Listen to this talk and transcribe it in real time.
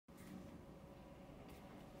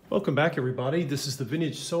Welcome back, everybody. This is the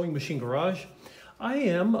Vintage Sewing Machine Garage. I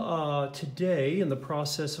am today in the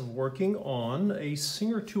process of working on a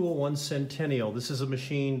Singer 201 Centennial. This is a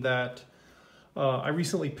machine that I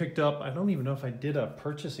recently picked up. I don't even know if I did a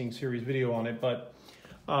purchasing series video on it, but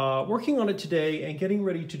working on it today and getting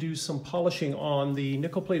ready to do some polishing on the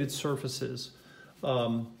nickel-plated surfaces.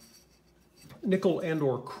 Nickel and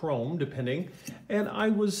or chrome, depending. And I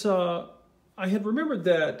had remembered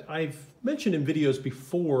that I've mentioned in videos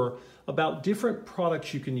before about different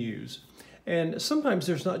products you can use. And sometimes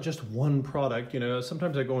there's not just one product, you know.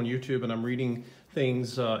 Sometimes I go on YouTube and I'm reading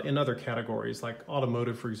things in other categories, like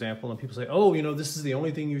automotive, for example, and people say, oh, you know, this is the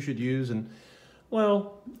only thing you should use. And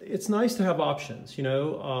well, it's nice to have options, you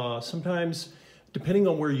know. Sometimes, depending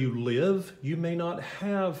on where you live, you may not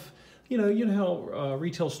have, you know how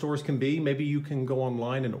retail stores can be. Maybe you can go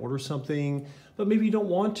online and order something, but maybe you don't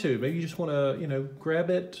want to. Maybe you just want to, you know, grab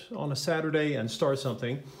it on a Saturday and start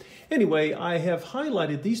something. Anyway, I have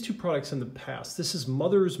highlighted these two products in the past. This is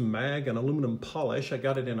Mother's Mag and aluminum polish. I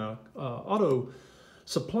got it in a auto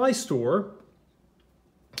supply store.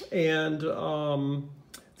 And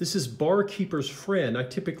this is Barkeeper's Friend. I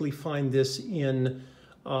typically find this in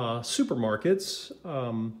supermarkets.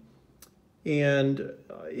 And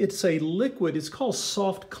it's a liquid. It's called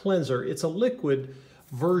Soft Cleanser. It's a liquid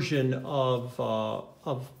version of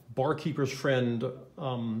Barkeeper's Friend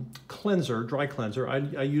cleanser, dry cleanser.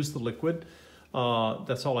 I use the liquid.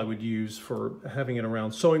 That's all I would use for having it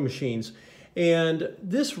around sewing machines. And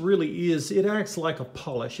this really is, it acts like a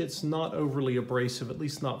polish. It's not overly abrasive, at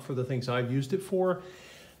least not for the things I've used it for.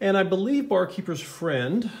 And I believe Barkeeper's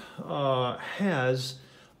Friend has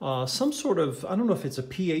some sort of, I don't know if it's a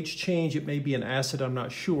pH change, it may be an acid, I'm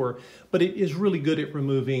not sure, but it is really good at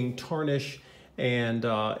removing tarnish and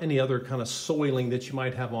any other kind of soiling that you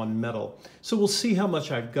might have on metal. So we'll see how much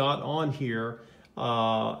I've got on here,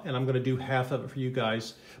 and I'm going to do half of it for you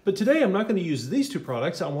guys. But today I'm not going to use these two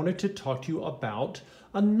products. I wanted to talk to you about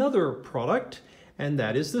another product, and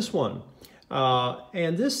that is this one.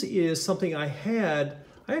 And this is something I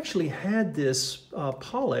actually had this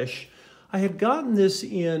polish. I had gotten this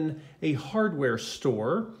in a hardware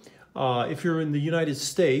store. If you're in the United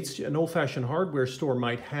States, an old-fashioned hardware store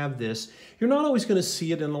might have this. You're not always going to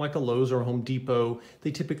see it in like a Lowe's or Home Depot. They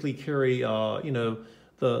typically carry, you know,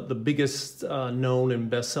 the biggest known and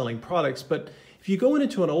best-selling products. But if you go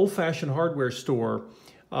into an old-fashioned hardware store,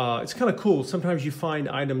 it's kind of cool. Sometimes you find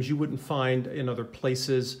items you wouldn't find in other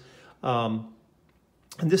places. And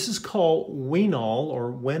this is called Wenol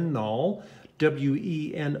or Wenol.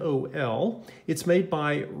 W-E-N-O-L. It's made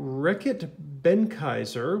by Reckitt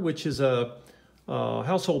Benckiser, which is a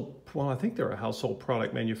household, well, I think they're a household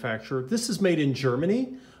product manufacturer. This is made in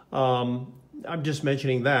Germany. I'm just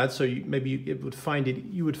mentioning that, so maybe you would find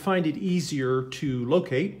it easier to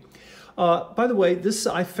locate. By the way,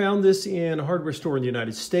 I found this in a hardware store in the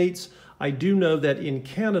United States. I do know that in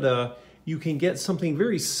Canada, you can get something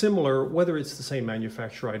very similar, whether it's the same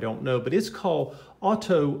manufacturer, I don't know, but it's called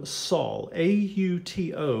Autosol, A-U-T-O-S-O-L,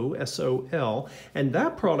 and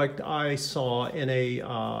that product I saw in a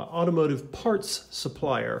automotive parts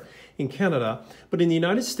supplier in Canada. But in the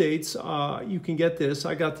United States, you can get this.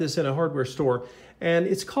 I got this in a hardware store, and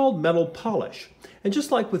it's called Metal Polish. And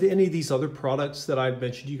just like with any of these other products that I've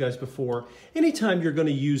mentioned to you guys before, anytime you're going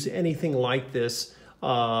to use anything like this,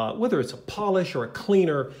 whether it's a polish or a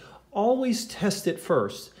cleaner, always test it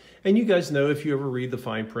first. And you guys know, if you ever read the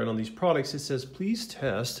fine print on these products, it says, please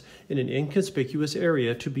test in an inconspicuous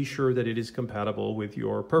area to be sure that it is compatible with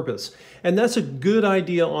your purpose. And that's a good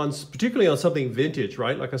idea, particularly on something vintage,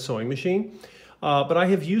 right? Like a sewing machine. But I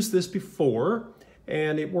have used this before,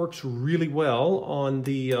 and it works really well on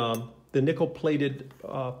the nickel-plated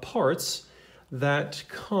parts that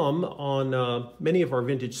come on many of our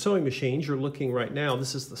vintage sewing machines. You're looking right now,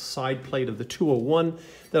 this is the side plate of the 201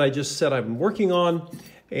 that I just said I've been working on.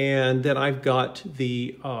 And then I've got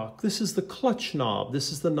this is the clutch knob.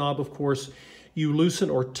 This is the knob, of course, you loosen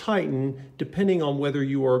or tighten depending on whether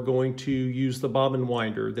you are going to use the bobbin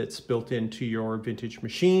winder that's built into your vintage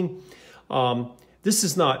machine. This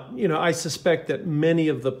is not, you know, I suspect that many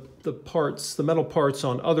of the parts, the metal parts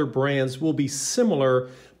on other brands will be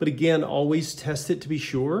similar, but again, always test it to be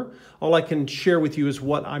sure. All I can share with you is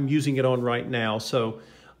what I'm using it on right now. So,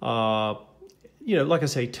 you know, like I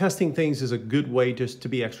say, testing things is a good way just to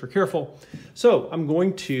be extra careful. So I'm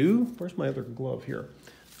going to, where's my other glove here?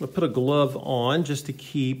 I'm gonna put a glove on just to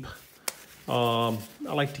keep, I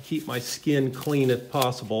like to keep my skin clean if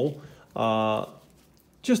possible.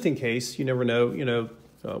 Just in case, you never know, you know,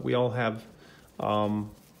 we all have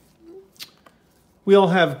We all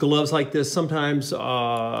have gloves like this. Sometimes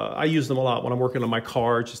I use them a lot when I'm working on my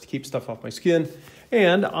car just to keep stuff off my skin.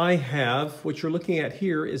 And I have, what you're looking at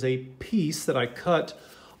here is a piece that I cut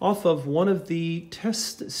off of one of the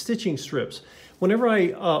test stitching strips. Whenever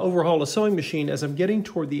I overhaul a sewing machine, as I'm getting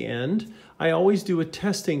toward the end, I always do a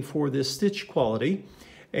testing for this stitch quality.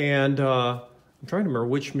 And I'm trying to remember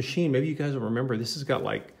which machine. Maybe you guys will remember. This has got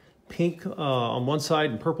like pink on one side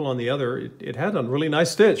and purple on the other. It had a really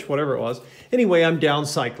nice stitch, whatever it was. Anyway, I'm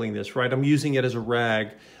downcycling this, right? I'm using it as a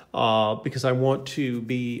rag because I want to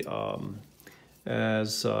be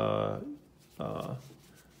as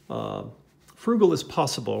frugal as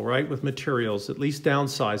possible, right, with materials, at least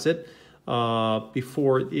downsize it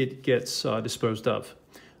before it gets disposed of.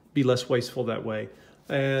 Be less wasteful that way.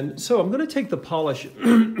 And so I'm going to take the polish,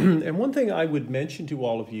 and one thing I would mention to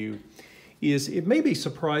all of you is it may be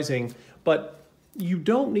surprising, but you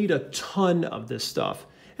don't need a ton of this stuff.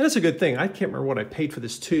 And it's a good thing. I can't remember what I paid for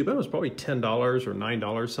this tube. It was probably $10 or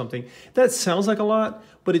 $9 something. That sounds like a lot,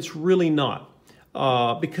 but it's really not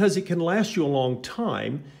because it can last you a long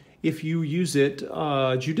time if you use it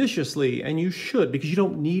judiciously, and you should, because you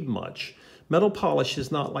don't need much. Metal polish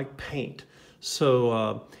is not like paint.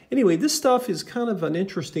 So anyway, this stuff is kind of an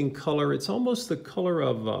interesting color. It's almost the color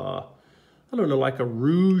of, I don't know, like a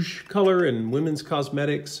rouge color in women's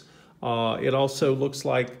cosmetics. It also looks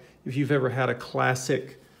like if you've ever had a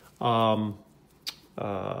classic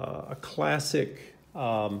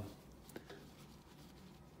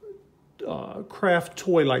craft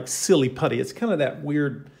toy like Silly Putty. It's kind of that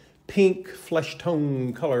weird pink flesh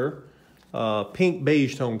tone color, pink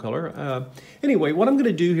beige tone color. Anyway, what I'm going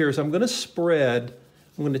to do here is I'm going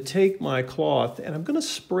to take my cloth and I'm going to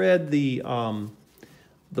spread the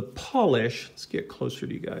polish. Let's get closer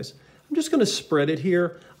to you guys. I'm just going to spread it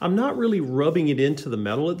here. I'm not really rubbing it into the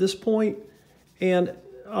metal at this point. And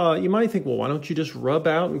you might think, well, why don't you just rub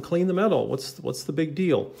out and clean the metal? What's the big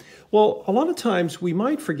deal? Well, a lot of times we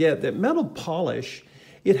might forget that metal polish,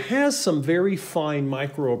 it has some very fine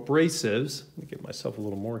micro abrasives. Let me give myself a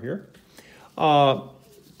little more here.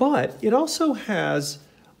 But it also has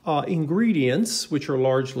ingredients, which are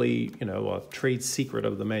largely, a trade secret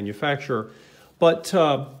of the manufacturer. But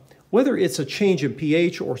whether it's a change in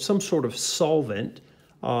pH or some sort of solvent,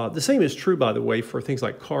 the same is true, by the way, for things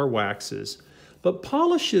like car waxes. But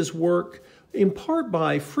polishes work in part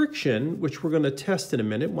by friction, which we're going to test in a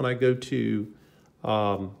minute when I go to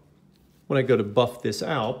buff this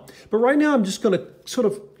out. But right now I'm just going to sort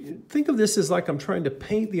of think of this as like I'm trying to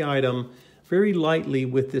paint the item very lightly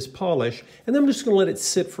with this polish, and then I'm just going to let it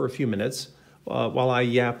sit for a few minutes while I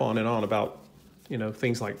yap on and on about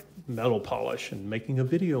things like metal polish and making a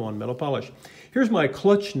video on metal polish. Here's my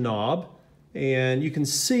clutch knob, and you can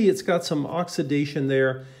see it's got some oxidation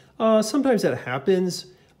there. Sometimes that happens.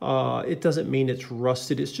 It doesn't mean it's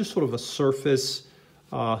rusted. It's just sort of a surface.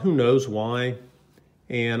 Who knows why?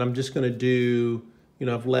 And I'm just going to do,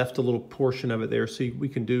 I've left a little portion of it there so we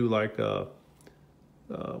can do like a,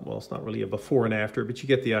 well, it's not really a before and after, but you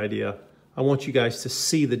get the idea. I want you guys to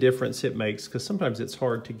see the difference it makes because sometimes it's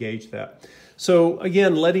hard to gauge that. So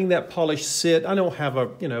again, letting that polish sit. I don't have a,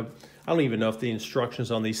 I don't even know if the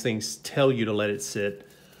instructions on these things tell you to let it sit.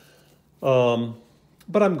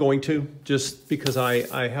 But I'm going to, just because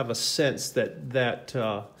I have a sense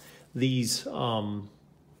that these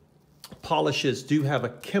polishes do have a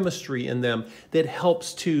chemistry in them that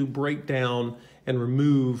helps to break down and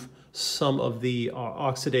remove some of the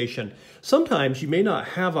oxidation. Sometimes you may not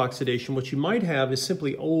have oxidation. What you might have is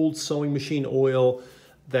simply old sewing machine oil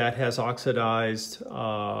that has oxidized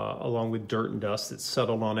along with dirt and dust that's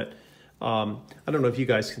settled on it. I don't know if you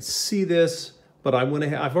guys can see this, but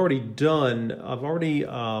I've already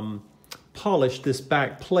polished this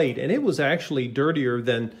back plate, and it was actually dirtier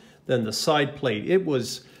than the side plate. It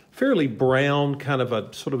was fairly brown, kind of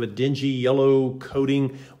a sort of a dingy yellow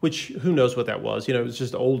coating, which who knows what that was. It was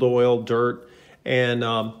just old oil, dirt, and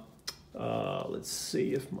let's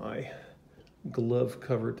see if my glove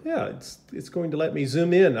covered. Yeah, it's going to let me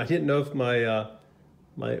zoom in. I didn't know if my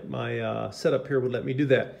setup here would let me do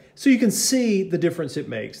that. So you can see the difference it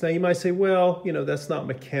makes. Now you might say, well, that's not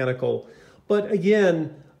mechanical. But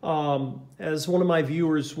again, as one of my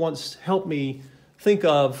viewers once helped me think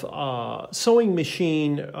of, sewing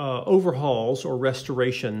machine overhauls or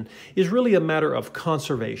restoration is really a matter of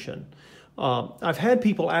conservation. I've had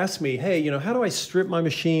people ask me, hey, how do I strip my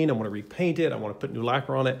machine? I want to repaint it. I want to put new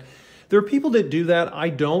lacquer on it. There are people that do that. I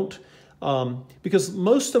don't. Because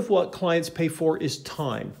most of what clients pay for is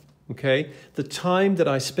time, okay? The time that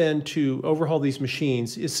I spend to overhaul these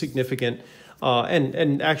machines is significant,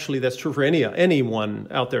 and actually that's true for anyone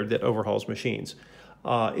out there that overhauls machines.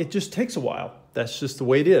 It just takes a while. That's just the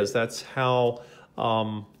way it is. That's how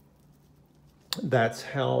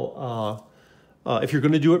if you're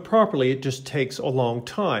going to do it properly, it just takes a long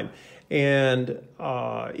time. And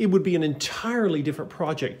it would be an entirely different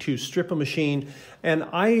project to strip a machine. And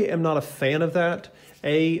I am not a fan of that.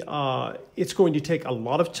 It's going to take a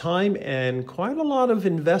lot of time and quite a lot of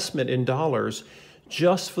investment in dollars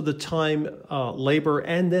just for the time, labor,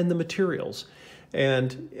 and then the materials.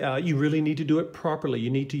 And you really need to do it properly. You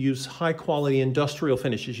need to use high quality industrial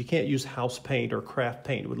finishes. You can't use house paint or craft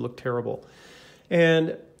paint. It would look terrible.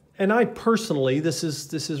 And I personally, this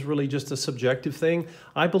is really just a subjective thing.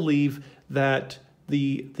 I believe that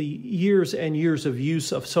the years and years of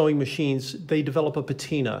use of sewing machines, they develop a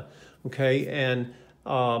patina, okay? And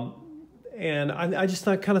I just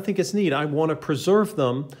kind of think it's neat. I want to preserve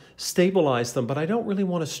them, stabilize them, but I don't really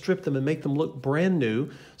want to strip them and make them look brand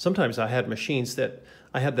new. Sometimes I had machines that,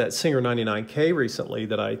 I had that Singer 99K recently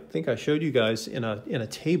that I think I showed you guys in a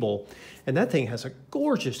table, and that thing has a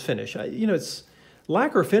gorgeous finish. It's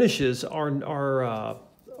lacquer finishes are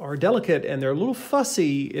delicate and they're a little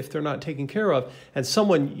fussy if they're not taken care of. And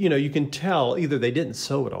someone, you can tell either they didn't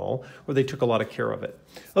sew it all or they took a lot of care of it.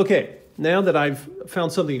 Okay, now that I've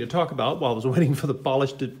found something to talk about while I was waiting for the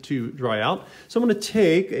polish to dry out, so I'm going to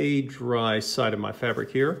take a dry side of my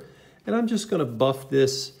fabric here and I'm just going to buff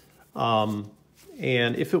this.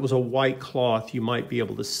 And if it was a white cloth, you might be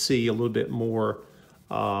able to see a little bit more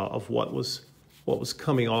of what was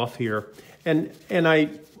coming off here. And I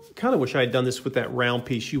kind of wish I had done this with that round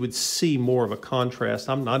piece. You would see more of a contrast.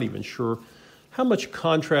 I'm not even sure how much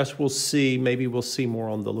contrast we'll see. Maybe we'll see more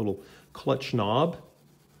on the little clutch knob.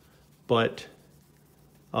 But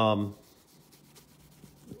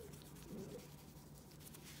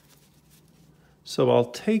so I'll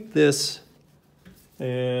take this,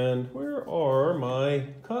 and where are my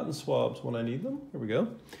cotton swabs when I need them? Here we go.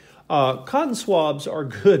 Cotton swabs are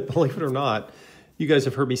good, believe it or not. You guys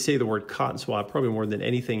have heard me say the word cotton swab probably more than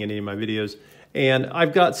anything in any of my videos. And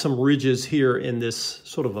I've got some ridges here in this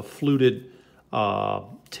sort of a fluted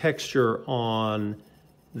texture on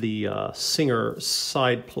the Singer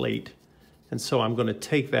side plate. And so I'm going to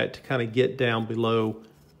take that to kind of get down below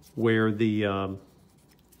where the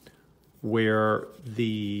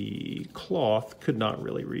cloth could not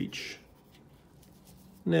really reach.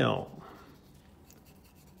 Now,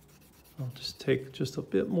 I'll just take just a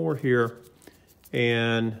bit more here.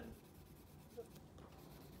 And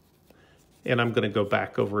I'm going to go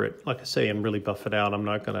back over it, like I say, and really buff it out. I'm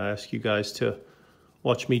not going to ask you guys to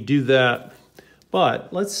watch me do that.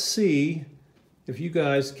 But let's see if you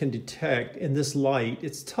guys can detect in this light.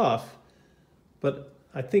 It's tough, but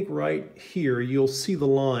I think right here you'll see the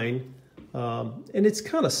line. And it's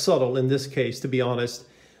kind of subtle in this case, to be honest.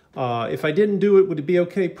 If I didn't do it, would it be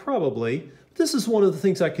okay? Probably. This is one of the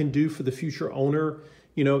things I can do for the future owner.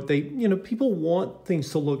 People want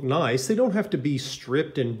things to look nice. They don't have to be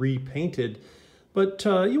stripped and repainted, but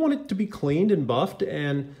you want it to be cleaned and buffed.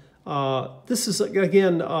 And this is,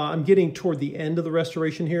 again, I'm getting toward the end of the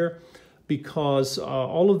restoration here because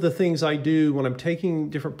all of the things I do when I'm taking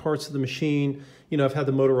different parts of the machine, I've had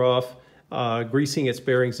the motor off, greasing its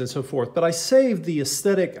bearings and so forth, but I saved the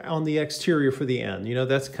aesthetic on the exterior for the end.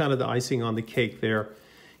 That's kind of the icing on the cake there,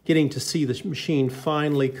 getting to see the machine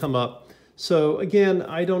finally come up. So again,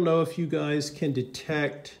 I don't know if you guys can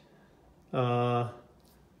detect, lighting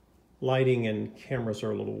and cameras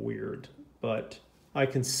are a little weird, but I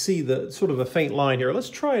can see the sort of a faint line here. Let's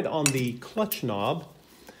try it on the clutch knob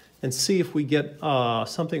and see if we get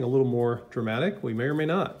something a little more dramatic. We may or may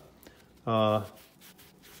not.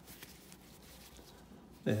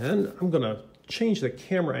 And I'm gonna change the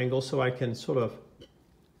camera angle so I can sort of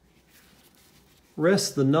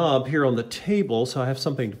rest the knob here on the table so I have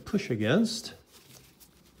something to push against.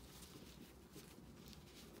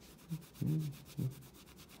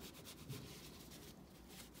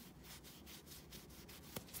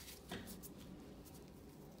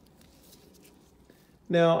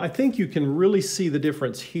 Now, I think you can really see the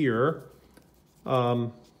difference here.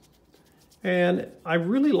 And I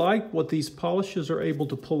really like what these polishes are able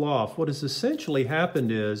to pull off. What has essentially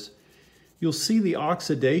happened is you'll see the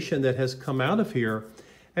oxidation that has come out of here,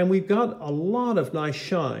 and we've got a lot of nice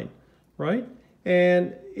shine, right?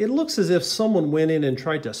 And it looks as if someone went in and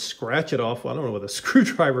tried to scratch it off, I don't know, with a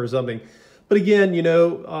screwdriver or something. But again,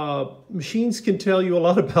 machines can tell you a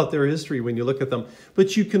lot about their history when you look at them,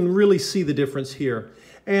 but you can really see the difference here.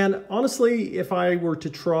 And honestly, if I were to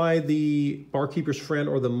try the Barkeeper's Friend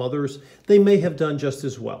or the Mothers, they may have done just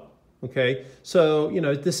as well, okay? So,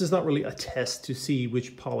 this is not really a test to see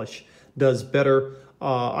which polish does better.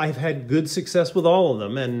 I've had good success with all of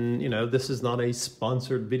them, and this is not a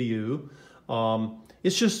sponsored video,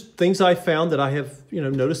 It's just things I found that I have,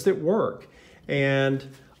 noticed that work. And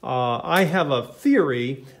I have a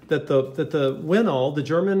theory that the Wenol, the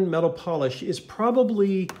German metal polish, is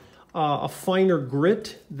probably a finer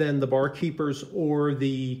grit than the Barkeepers or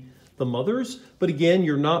the Mothers. But again,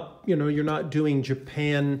 you're not doing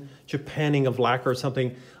Japanning of lacquer or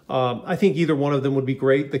something. I think either one of them would be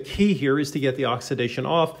great. The key here is to get the oxidation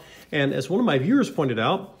off. And as one of my viewers pointed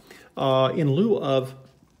out, in lieu of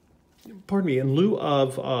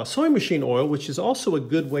sewing machine oil, which is also a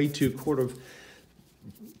good way to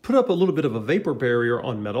put up a little bit of a vapor barrier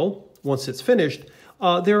on metal once it's finished,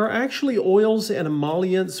 there are actually oils and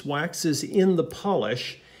emollients, waxes in the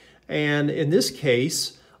polish. And in this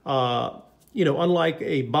case, unlike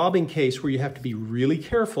a bobbing case where you have to be really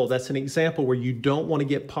careful, that's an example where you don't want to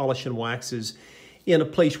get polish and waxes in a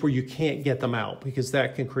place where you can't get them out, because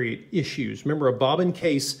that can create issues. Remember, a bobbin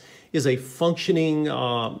case is a functioning,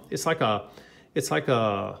 it's like a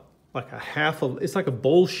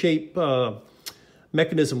bowl-shaped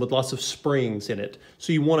mechanism with lots of springs in it.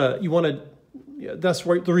 So that's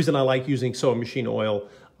the reason I like using sewing machine oil.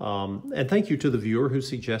 And thank you to the viewer who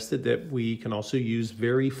suggested that we can also use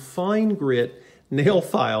very fine grit nail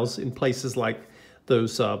files in places like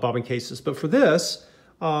those bobbin cases. But for this,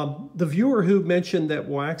 the viewer who mentioned that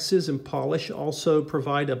waxes and polish also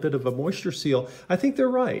provide a bit of a moisture seal, I think they're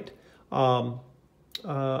right. I'm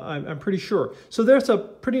pretty sure. So there's a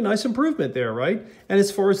pretty nice improvement there, right? And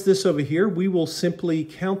as far as this over here, we will simply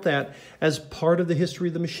count that as part of the history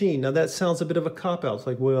of the machine. Now that sounds a bit of a cop-out. It's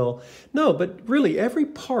like, well, no, but really every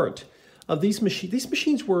part of these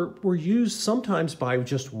machines were used sometimes by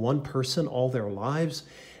just one person all their lives.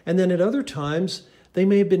 And then at other times, they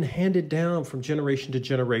may have been handed down from generation to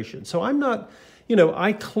generation. So I'm not,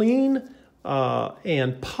 I clean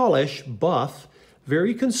and polish, buff,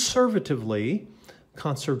 very conservatively,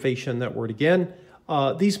 conservation, that word again,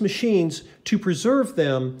 these machines to preserve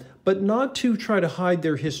them, but not to try to hide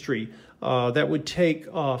their history. That would take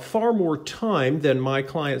far more time than my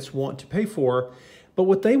clients want to pay for. But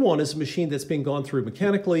what they want is a machine that's been gone through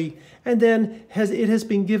mechanically, and then it has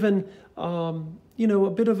been given, a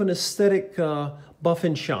bit of an aesthetic buff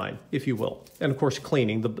and shine, if you will. And of course,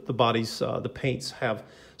 cleaning. The bodies, the paints have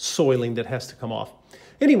soiling that has to come off.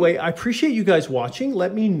 Anyway, I appreciate you guys watching.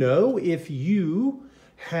 Let me know if you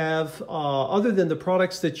have, other than the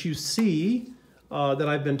products that you see that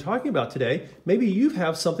I've been talking about today, maybe you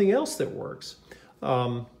have something else that works.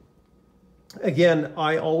 Again,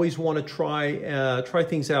 I always want to try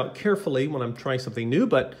things out carefully when I'm trying something new,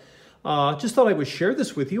 but just thought I would share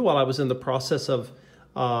this with you while I was in the process of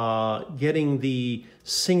getting the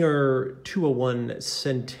Singer 201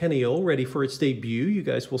 Centennial ready for its debut. You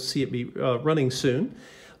guys will see it be running soon.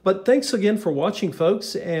 But thanks again for watching,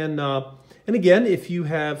 folks. And again, if you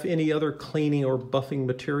have any other cleaning or buffing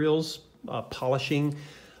materials, polishing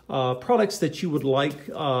products that you would like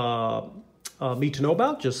me to know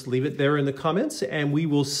about, just leave it there in the comments, and we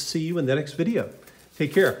will see you in the next video.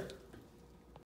 Take care.